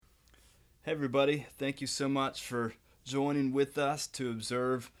Hey everybody, thank you so much for joining with us to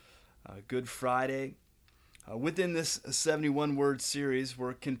observe Good Friday. Within this 71 word series,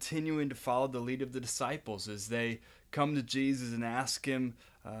 we're continuing to follow the lead of the disciples as they come to Jesus and ask Him,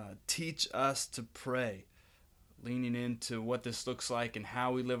 teach us to pray, leaning into what this looks like and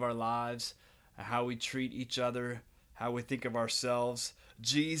how we live our lives, how we treat each other, how we think of ourselves.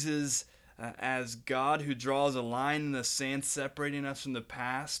 Jesus as God who draws a line in the sand separating us from the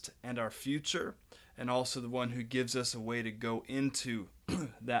past and our future, and also the one who gives us a way to go into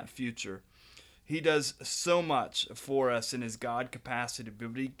that future. He does so much for us in his God capacity,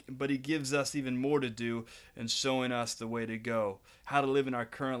 but he gives us even more to do in showing us the way to go, how to live in our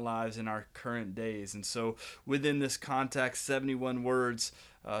current lives in our current days. And so within this context, 71 words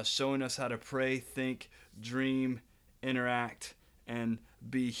showing us how to pray, think, dream, interact, and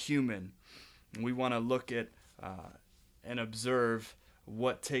be human. We want to look at and observe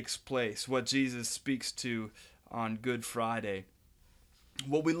what takes place, what Jesus speaks to on Good Friday.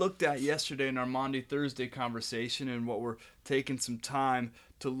 What we looked at yesterday in our Maundy Thursday conversation and what we're taking some time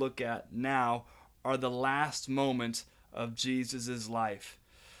to look at now are the last moments of Jesus' life.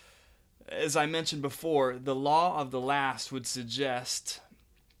 As I mentioned before, the law of the last would suggest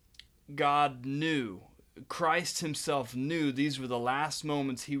God knew, Christ himself knew these were the last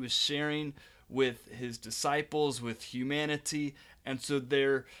moments he was sharing with his disciples, with humanity, and so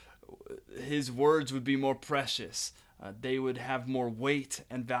his words would be more precious. They would have more weight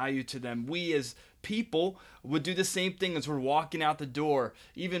and value to them. We as people would do the same thing as we're walking out the door.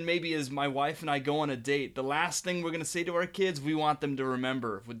 Even maybe as my wife and I go on a date, the last thing we're going to say to our kids, we want them to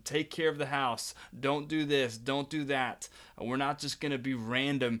remember. Would take care of the house. Don't do this. Don't do that. We're not just going to be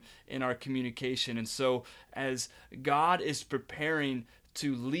random in our communication. And so as God is preparing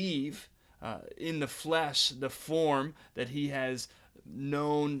to leave in the flesh, the form that he has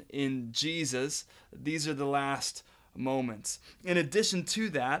known in Jesus, these are the last moments. In addition to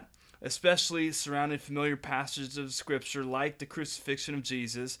that, especially surrounding familiar passages of Scripture like the crucifixion of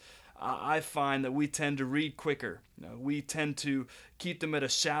Jesus, I find that we tend to read quicker. We tend to keep them at a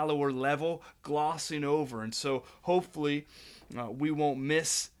shallower level, glossing over. And so hopefully we won't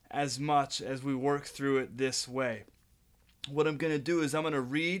miss as much as we work through it this way. What I'm going to do is I'm going to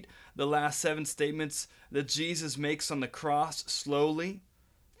read the last 7 statements that Jesus makes on the cross slowly,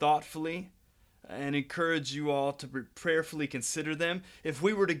 thoughtfully, and encourage you all to prayerfully consider them. If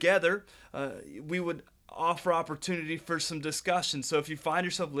we were together, we would offer opportunity for some discussion. So if you find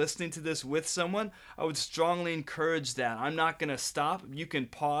yourself listening to this with someone, I would strongly encourage that. I'm not going to stop. You can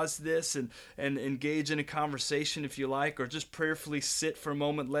pause this and engage in a conversation if you like, or just prayerfully sit for a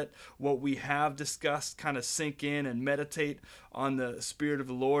moment, let what we have discussed kind of sink in and meditate on the Spirit of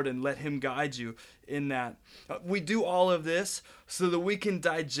the Lord and let Him guide you in that. We do all of this so that we can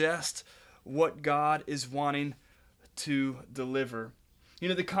digest what God is wanting to deliver. You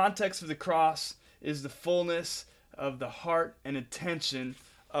know, the context of the cross is the fullness of the heart and intention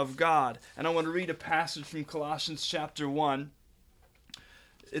of God. And I want to read a passage from Colossians chapter 1.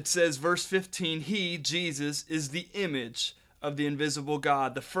 It says, verse 15, He, Jesus, is the image of the invisible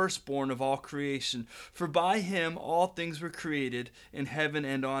God, the firstborn of all creation. For by Him all things were created in heaven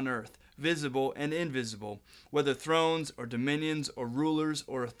and on earth, visible and invisible, whether thrones or dominions or rulers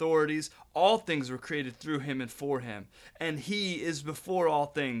or authorities, all things were created through him and for him. And he is before all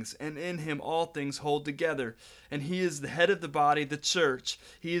things, and in him all things hold together. And he is the head of the body, the church.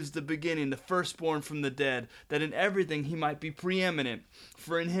 He is the beginning, the firstborn from the dead, that in everything he might be preeminent.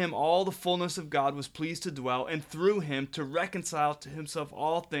 For in him all the fullness of God was pleased to dwell, and through him to reconcile to himself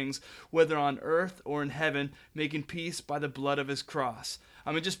all things, whether on earth or in heaven, making peace by the blood of his cross.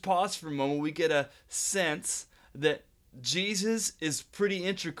 I mean, just pause for a moment. We get a sense that Jesus is pretty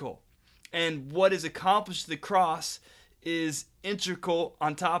integral. And what is accomplished at the cross is integral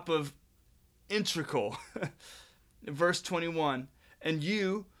on top of integral. Verse 21, and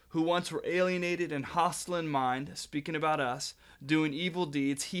you who once were alienated and hostile in mind, speaking about us, doing evil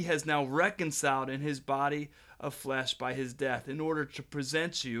deeds, he has now reconciled in his body of flesh by his death, in order to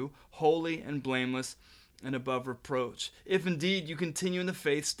present you holy and blameless and above reproach. If indeed you continue in the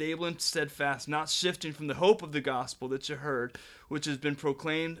faith, stable and steadfast, not shifting from the hope of the gospel that you heard, which has been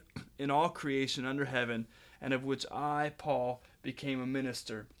proclaimed in all creation under heaven, and of which I, Paul, became a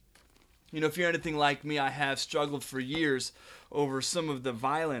minister. You know, if you're anything like me, I have struggled for years over some of the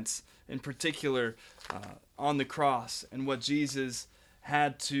violence, in particular, on the cross, and what Jesus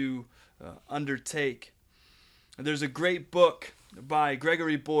had to undertake. There's a great book by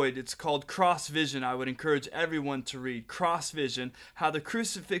Gregory Boyd. It's called Cross Vision. I would encourage everyone to read Cross Vision, how the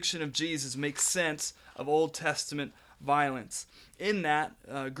crucifixion of Jesus makes sense of Old Testament violence. In that,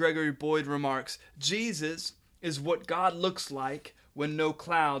 Gregory Boyd remarks, Jesus is what God looks like when no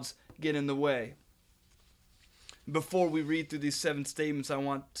clouds get in the way. Before we read through these 7 statements, I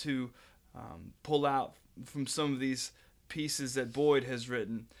want to pull out from some of these pieces that Boyd has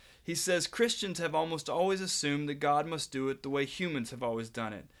written. He says, Christians have almost always assumed that God must do it the way humans have always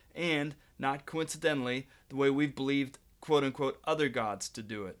done it, and, not coincidentally, the way we've believed, quote-unquote, other gods to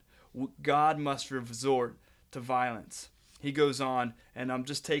do it. God must resort to violence. He goes on, and I'm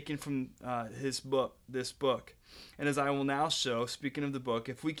just taking from this book. And as I will now show, speaking of the book,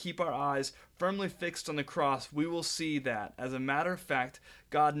 if we keep our eyes firmly fixed on the cross, we will see that, as a matter of fact,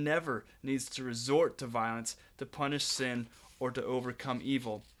 God never needs to resort to violence to punish sin or to overcome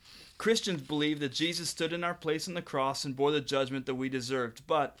evil. Christians believe that Jesus stood in our place on the cross and bore the judgment that we deserved,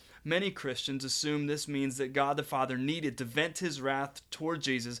 but many Christians assume this means that God the Father needed to vent his wrath toward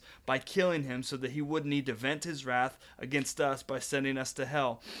Jesus by killing him so that he wouldn't need to vent his wrath against us by sending us to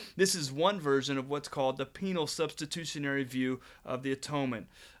hell. This is one version of what's called the penal substitutionary view of the atonement.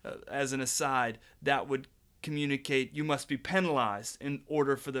 As an aside, that would communicate you must be penalized in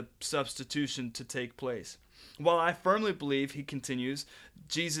order for the substitution to take place. While I firmly believe, he continues,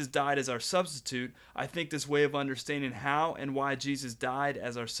 Jesus died as our substitute, I think this way of understanding how and why Jesus died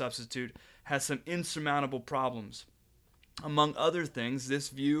as our substitute has some insurmountable problems. Among other things, this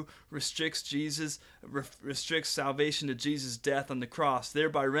view restricts salvation to Jesus' death on the cross,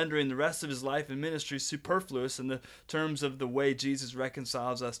 thereby rendering the rest of his life and ministry superfluous in the terms of the way Jesus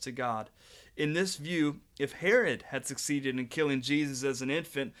reconciles us to God. In this view, if Herod had succeeded in killing Jesus as an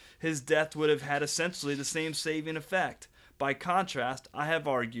infant, his death would have had essentially the same saving effect. By contrast, I have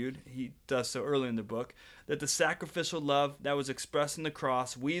argued, he does so early in the book, that the sacrificial love that was expressed on the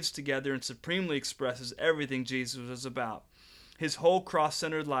cross weaves together and supremely expresses everything Jesus was about. His whole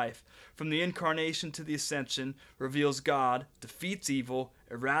cross-centered life, from the incarnation to the ascension, reveals God, defeats evil,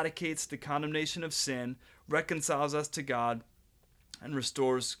 eradicates the condemnation of sin, reconciles us to God, and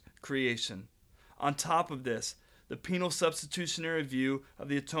restores creation. On top of this, the penal substitutionary view of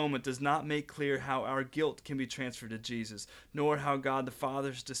the atonement does not make clear how our guilt can be transferred to Jesus, nor how God the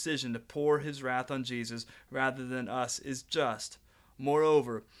Father's decision to pour his wrath on Jesus rather than us is just.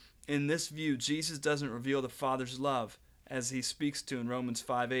 Moreover, in this view, Jesus doesn't reveal the Father's love, as he speaks to in Romans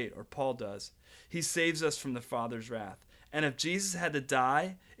 5:8, or Paul does. He saves us from the Father's wrath. And if Jesus had to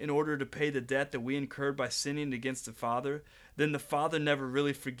die in order to pay the debt that we incurred by sinning against the Father, then the Father never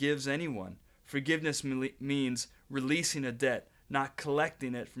really forgives anyone. Forgiveness means releasing a debt, not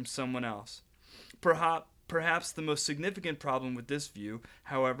collecting it from someone else. Perhaps the most significant problem with this view,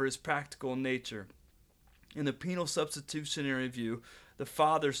 however, is practical in nature. In the penal substitutionary view, the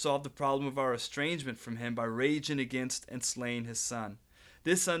Father solved the problem of our estrangement from him by raging against and slaying his Son.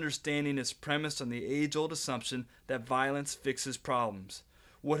 This understanding is premised on the age-old assumption that violence fixes problems,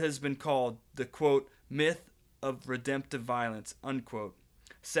 what has been called the, quote, myth of redemptive violence, unquote.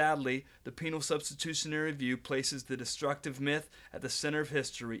 Sadly, the penal substitutionary view places the destructive myth at the center of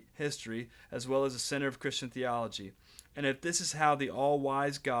history as well as the center of Christian theology. And if this is how the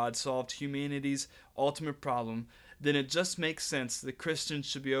all-wise God solved humanity's ultimate problem, then it just makes sense that Christians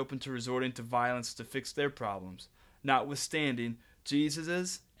should be open to resorting to violence to fix their problems, notwithstanding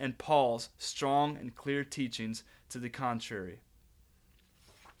Jesus's and Paul's strong and clear teachings to the contrary.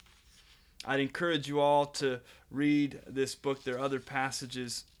 I'd encourage you all to read this book. There are other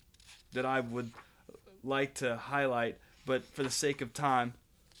passages that I would like to highlight, but for the sake of time,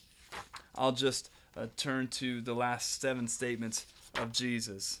 I'll just turn to the last 7 statements of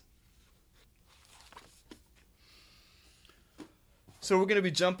Jesus. So we're going to be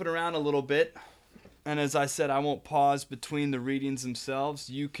jumping around a little bit, and as I said, I won't pause between the readings themselves.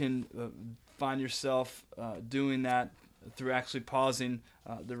 You can find yourself doing that through actually pausing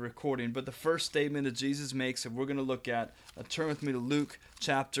the recording. But the first statement that Jesus makes that we're going to look at, turn with me to Luke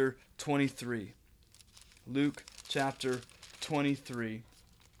chapter 23. Luke chapter 23.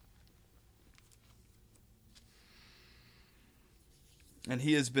 And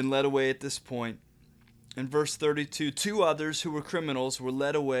he has been led away at this point. In verse 32, 2 others who were criminals were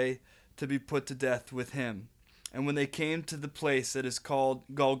led away to be put to death with him. And when they came to the place that is called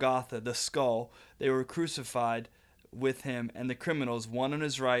Golgotha, the skull, they were crucified with him and the criminals, one on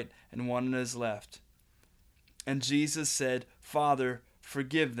his right and one on his left. And Jesus said, Father,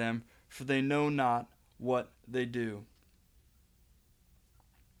 forgive them, for they know not what they do.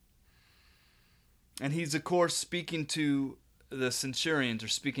 And he's, of course, speaking to the centurions, or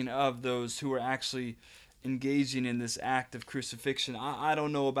speaking of those who are actually engaging in this act of crucifixion. I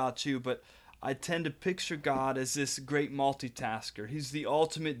don't know about you, but I tend to picture God as this great multitasker. He's the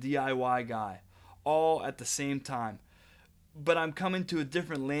ultimate DIY guy, all at the same time. but I'm coming to a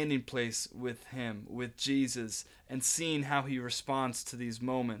different landing place with him, with Jesus, and seeing how he responds to these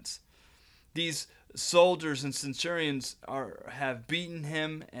moments. These soldiers and centurions have beaten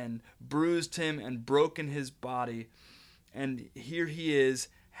him and bruised him and broken his body, and here he is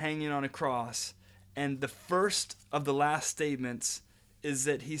hanging on a cross. And the first of the last statements is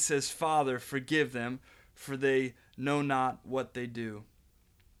that he says, "Father, forgive them, for they know not what they do."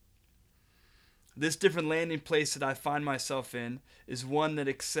 This different landing place that I find myself in is one that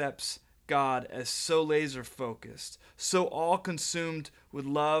accepts God as so laser focused, so all consumed with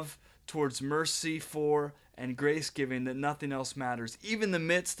love towards mercy for and grace giving that nothing else matters. Even in the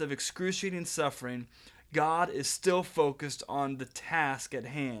midst of excruciating suffering, God is still focused on the task at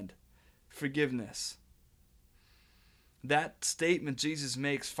hand, forgiveness. That statement Jesus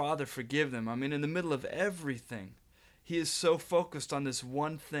makes, "Father, forgive them," I mean, in the middle of everything, he is so focused on this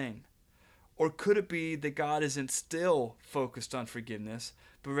one thing. Or could it be that God isn't still focused on forgiveness,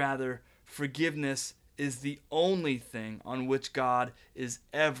 but rather forgiveness is the only thing on which God is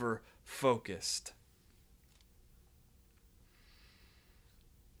ever focused?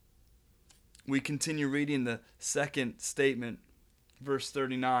 We continue reading the second statement, verse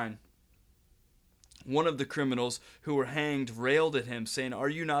 39. One of the criminals who were hanged railed at him, saying, "Are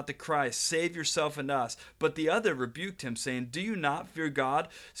you not the Christ? Save yourself and us." But the other rebuked him, saying, "Do you not fear God,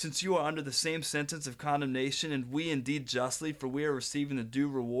 since you are under the same sentence of condemnation, and we indeed justly, for we are receiving the due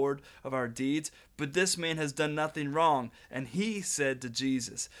reward of our deeds? But this man has done nothing wrong." And he said to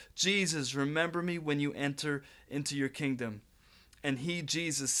Jesus, "Jesus, remember me when you enter into your kingdom." And he,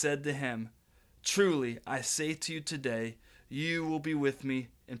 Jesus, said to him, "Truly, I say to you today, you will be with me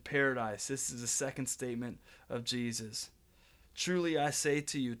in paradise." This is the second statement of Jesus. Truly, I say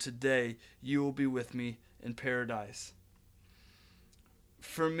to you, today you will be with me in paradise.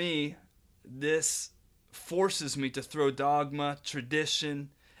 For me, this forces me to throw dogma, tradition,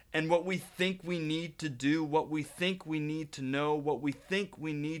 and what we think we need to do, what we think we need to know, what we think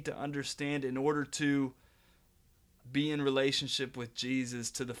we need to understand in order to be in relationship with Jesus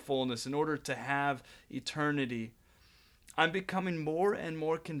to the fullness, in order to have eternity. I'm becoming more and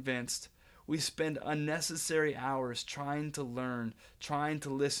more convinced we spend unnecessary hours trying to learn, trying to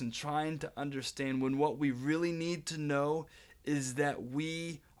listen, trying to understand, when what we really need to know is that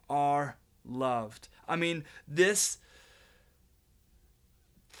we are loved. I mean, this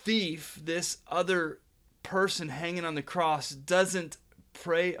thief, this other person hanging on the cross, doesn't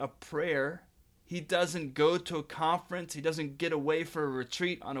pray a prayer. He doesn't go to a conference. He doesn't get away for a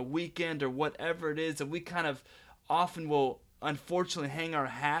retreat on a weekend or whatever it is that we kind of often will unfortunately hang our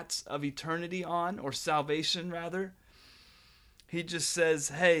hats of eternity on, or salvation rather. He just says,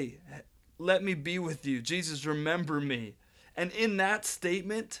 "Hey, let me be with you. Jesus, remember me." And in that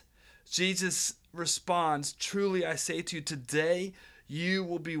statement, Jesus responds, "Truly I say to you, today you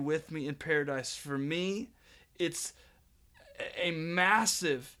will be with me in paradise." For me, it's a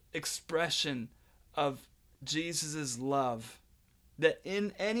massive expression of Jesus' love, that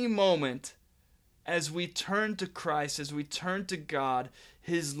in any moment, as we turn to Christ, as we turn to God,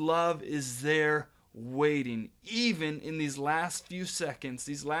 his love is there waiting. Even in these last few seconds,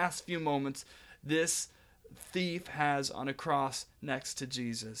 these last few moments, this thief has on a cross next to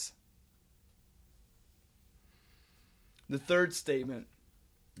Jesus. The third statement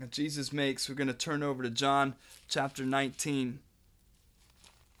that Jesus makes, we're going to turn over to John chapter 19.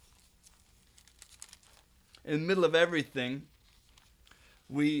 In the middle of everything,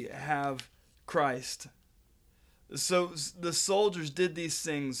 we have Christ. So the soldiers did these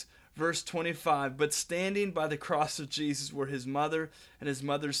things. Verse 25, but standing by the cross of Jesus were his mother and his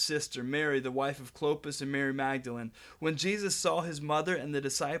mother's sister, Mary, the wife of Clopas, and Mary Magdalene. When Jesus saw his mother and the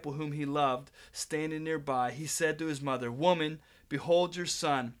disciple whom he loved standing nearby, he said to his mother, "Woman, behold your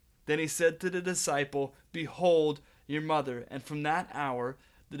son." Then he said to the disciple, "Behold your mother." And from that hour,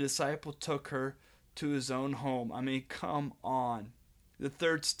 the disciple took her to his own home. I mean, come on. The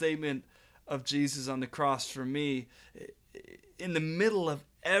third statement of Jesus on the cross for me, in the middle of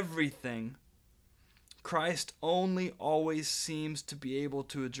everything, Christ only always seems to be able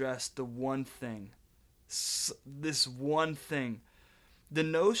to address the one thing. This one thing. The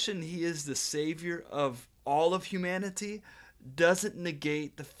notion he is the Savior of all of humanity doesn't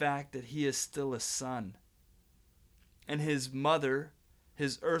negate the fact that he is still a son. And his mother,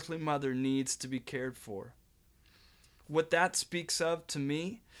 his earthly mother, needs to be cared for. What that speaks of to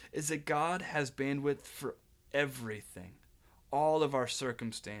me is that God has bandwidth for everything. All of our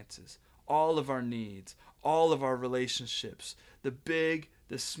circumstances, all of our needs, all of our relationships, the big,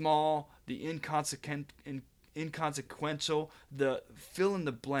 the small, the inconsequential, the fill in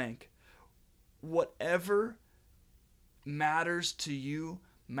the blank. Whatever matters to you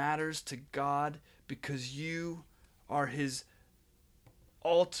matters to God because you are his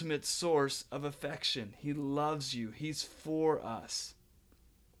ultimate source of affection. He loves you. He's for us.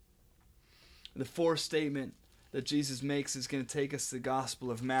 The fourth statement that Jesus makes is going to take us to the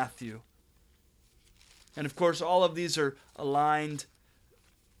Gospel of Matthew. And of course, all of these are aligned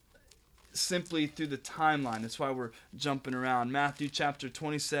simply through the timeline. That's why we're jumping around. Matthew chapter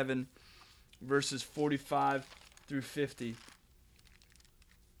 27, verses 45 through 50.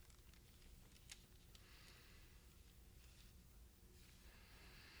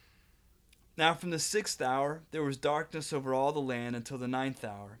 Now from the 6th hour there was darkness over all the land until the 9th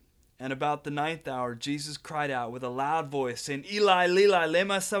hour. And about the 9th hour Jesus cried out with a loud voice, saying, Eli, Eli,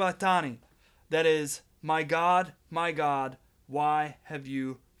 lema sabachthani. That is, my God, why have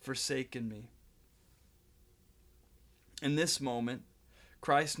you forsaken me? In this moment,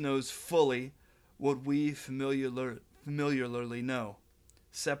 Christ knows fully what we familiarly know: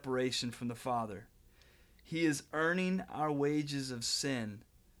 separation from the Father. He is earning our wages of sin.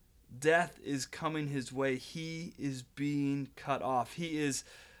 Death is coming his way. He is being cut off. He is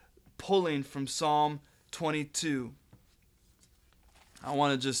pulling from Psalm 22. I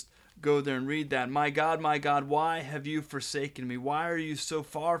want to just go there and read that. My God, why have you forsaken me? Why are you so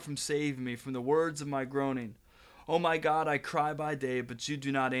far from saving me from the words of my groaning? Oh my God, I cry by day, but you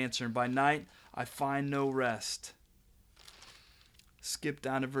do not answer, and by night I find no rest. Skip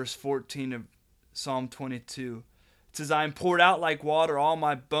down to verse 14 of Psalm 22. It says, I am poured out like water, all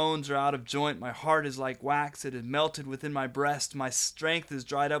my bones are out of joint, my heart is like wax, it is melted within my breast, my strength is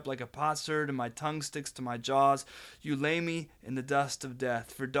dried up like a potsherd, and my tongue sticks to my jaws. You lay me in the dust of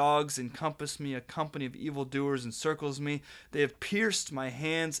death, for dogs encompass me, a company of evildoers encircles me. They have pierced my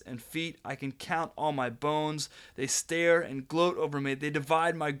hands and feet, I can count all my bones. They stare and gloat over me, they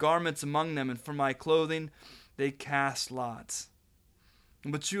divide my garments among them, and for my clothing they cast lots.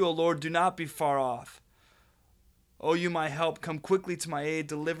 But you, O Lord, do not be far off. O you my help, come quickly to my aid,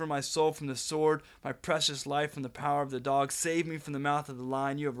 deliver my soul from the sword, my precious life from the power of the dog. Save me from the mouth of the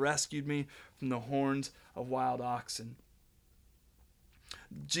lion, you have rescued me from the horns of wild oxen.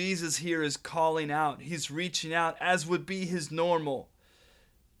 Jesus here is calling out, he's reaching out as would be his normal.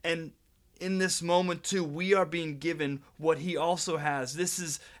 And in this moment too, we are being given what he also has. This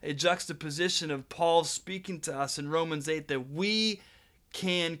is a juxtaposition of Paul speaking to us in Romans 8 that we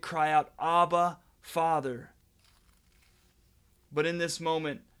can cry out, Abba, Father. But in this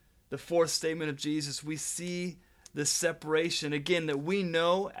moment, the fourth statement of Jesus, we see the separation, again, that we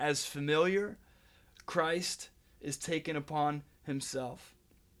know as familiar. Christ is taken upon himself.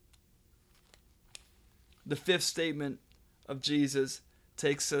 The fifth statement of Jesus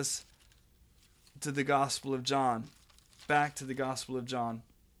takes us to the Gospel of John, back to the Gospel of John.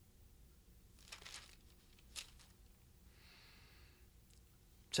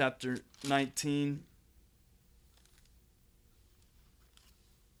 Chapter 19.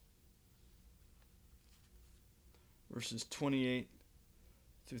 Verses 28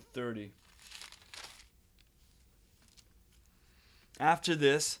 through 30. After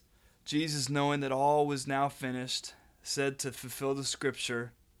this, Jesus, knowing that all was now finished, said to fulfill the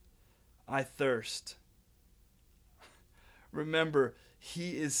scripture, I thirst. Remember,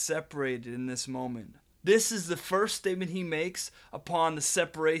 he is separated in this moment. This is the first statement he makes upon the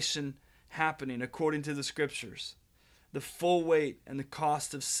separation happening according to the scriptures. The full weight and the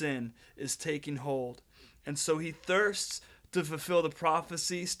cost of sin is taking hold. And so he thirsts to fulfill the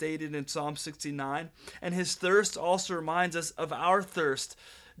prophecy stated in Psalm 69. And his thirst also reminds us of our thirst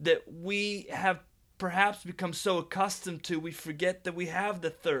that we have perhaps become so accustomed to, we forget that we have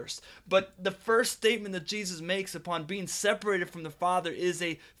the thirst. But the first statement that Jesus makes upon being separated from the Father is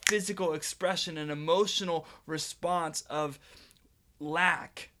a physical expression, an emotional response of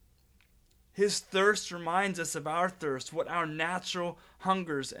lack. His thirst reminds us of our thirst, what our natural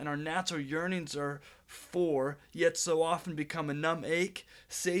hungers and our natural yearnings are for, yet so often become a numb ache,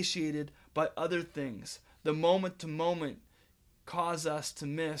 satiated by other things. The moment to moment cause us to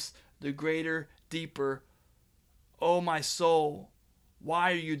miss the greater, deeper, oh my soul,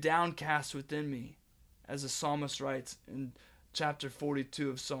 why are you downcast within me? As the psalmist writes in chapter 42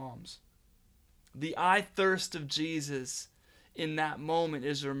 of Psalms. The I thirst of Jesus in that moment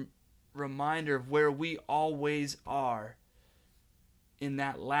is a reminder of where we always are in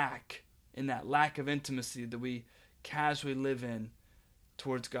that lack of intimacy that we casually live in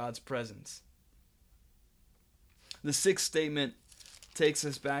towards God's presence. The sixth statement takes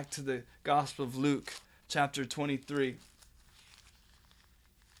us back to the Gospel of Luke, chapter 23.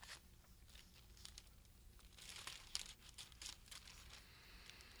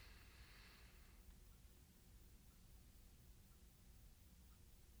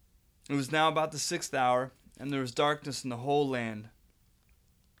 It was now about the 6th hour, and there was darkness in the whole land,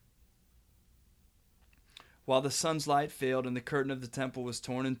 while the sun's light failed and the curtain of the temple was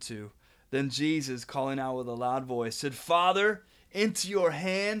torn in two. Then Jesus, calling out with a loud voice, said, Father, into your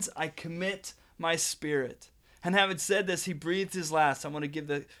hands I commit my spirit. And having said this, he breathed his last. I want to give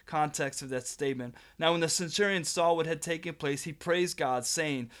the context of that statement. Now when the centurion saw what had taken place, he praised God,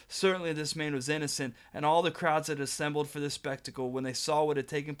 saying, Certainly this man was innocent. And all the crowds that had assembled for this spectacle, when they saw what had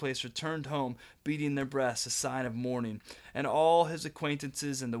taken place, returned home, beating their breasts, a sign of mourning. And all his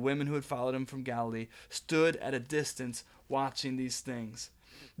acquaintances and the women who had followed him from Galilee stood at a distance watching these things.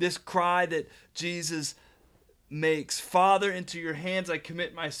 This cry that Jesus makes, Father, into your hands I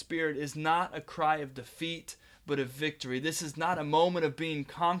commit my spirit, is not a cry of defeat, but of victory. This is not a moment of being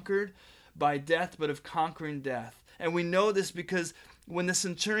conquered by death, but of conquering death. And we know this because when the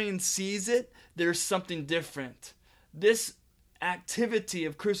centurion sees it, there's something different. This activity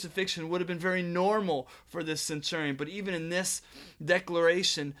of crucifixion would have been very normal for this centurion, but even in this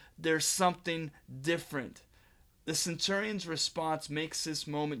declaration, there's something different. The centurion's response makes this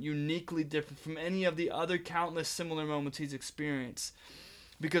moment uniquely different from any of the other countless similar moments he's experienced,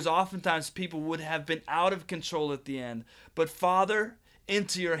 because oftentimes people would have been out of control at the end. But Father,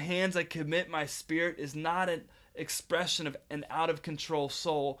 into your hands I commit my spirit is not an expression of an out of control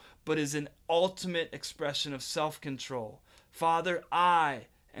soul, but is an ultimate expression of self-control. Father, I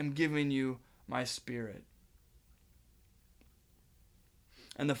am giving you my spirit.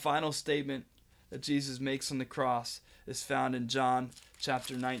 And the final statement that Jesus makes on the cross is found in John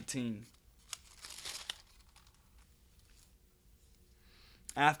chapter 19.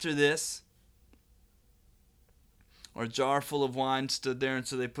 After this, a jar full of wine stood there, and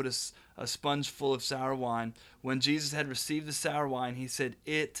so they put a sponge full of sour wine. When Jesus had received the sour wine, he said,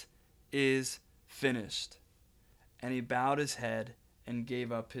 It is finished. And he bowed his head and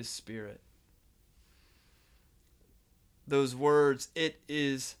gave up his spirit. Those words, it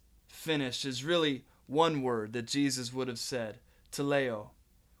is finished, is really one word that Jesus would have said, teleo,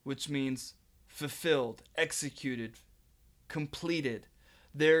 which means fulfilled, executed, completed.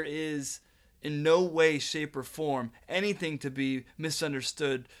 There is in no way, shape, or form anything to be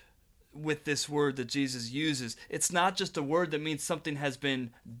misunderstood with this word that Jesus uses. It's not just a word that means something has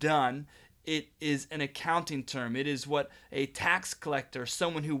been done. It is an accounting term. It is what a tax collector,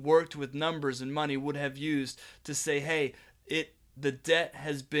 someone who worked with numbers and money, would have used to say, hey, the debt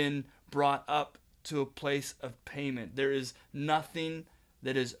has been brought up to a place of payment. There is nothing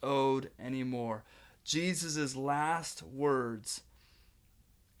that is owed anymore. Jesus' last words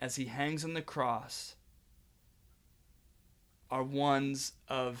as he hangs on the cross are ones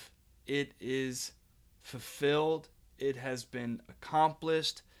of, it is fulfilled, it has been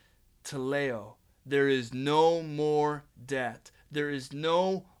accomplished, teleo. There is no more debt. There is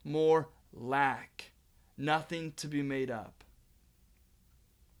no more lack. Nothing to be made up.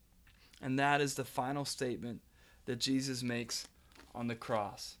 And that is the final statement that Jesus makes on the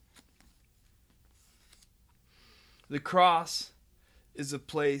cross. The cross is a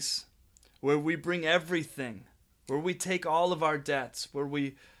place where we bring everything, where we take all of our debts, where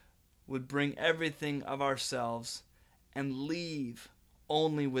we would bring everything of ourselves and leave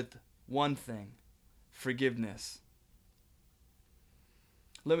only with one thing: forgiveness.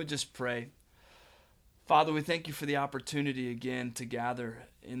 Let me just pray. Father, we thank you for the opportunity again to gather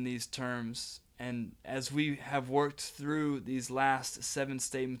in these terms. And as we have worked through these last 7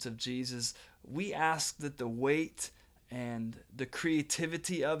 statements of Jesus, we ask that the weight and the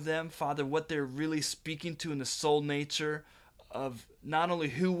creativity of them, Father, what they're really speaking to in the soul nature of not only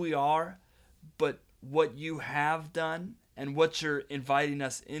who we are, but what you have done and what you're inviting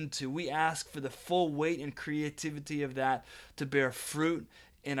us into. We ask for the full weight and creativity of that to bear fruit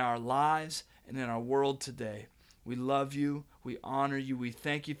in our lives and in our world today. We love you. We honor you. We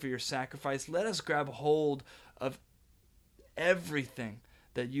thank you for your sacrifice. Let us grab hold of everything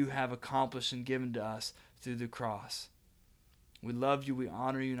that you have accomplished and given to us through the cross. We love you. We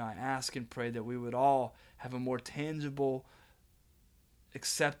honor you. And I ask and pray that we would all have a more tangible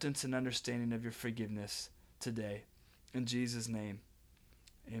acceptance and understanding of your forgiveness today. In Jesus' name,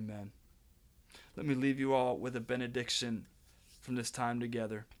 amen. Let me leave you all with a benediction from this time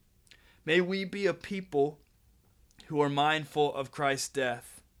together. May we be a people who are mindful of Christ's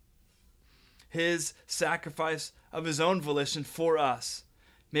death, his sacrifice of his own volition for us.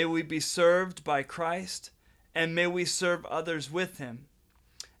 May we be served by Christ, and may we serve others with him.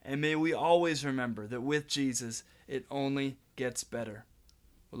 And may we always remember that with Jesus, it only gets better.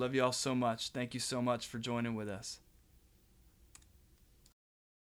 We love you all so much. Thank you so much for joining with us.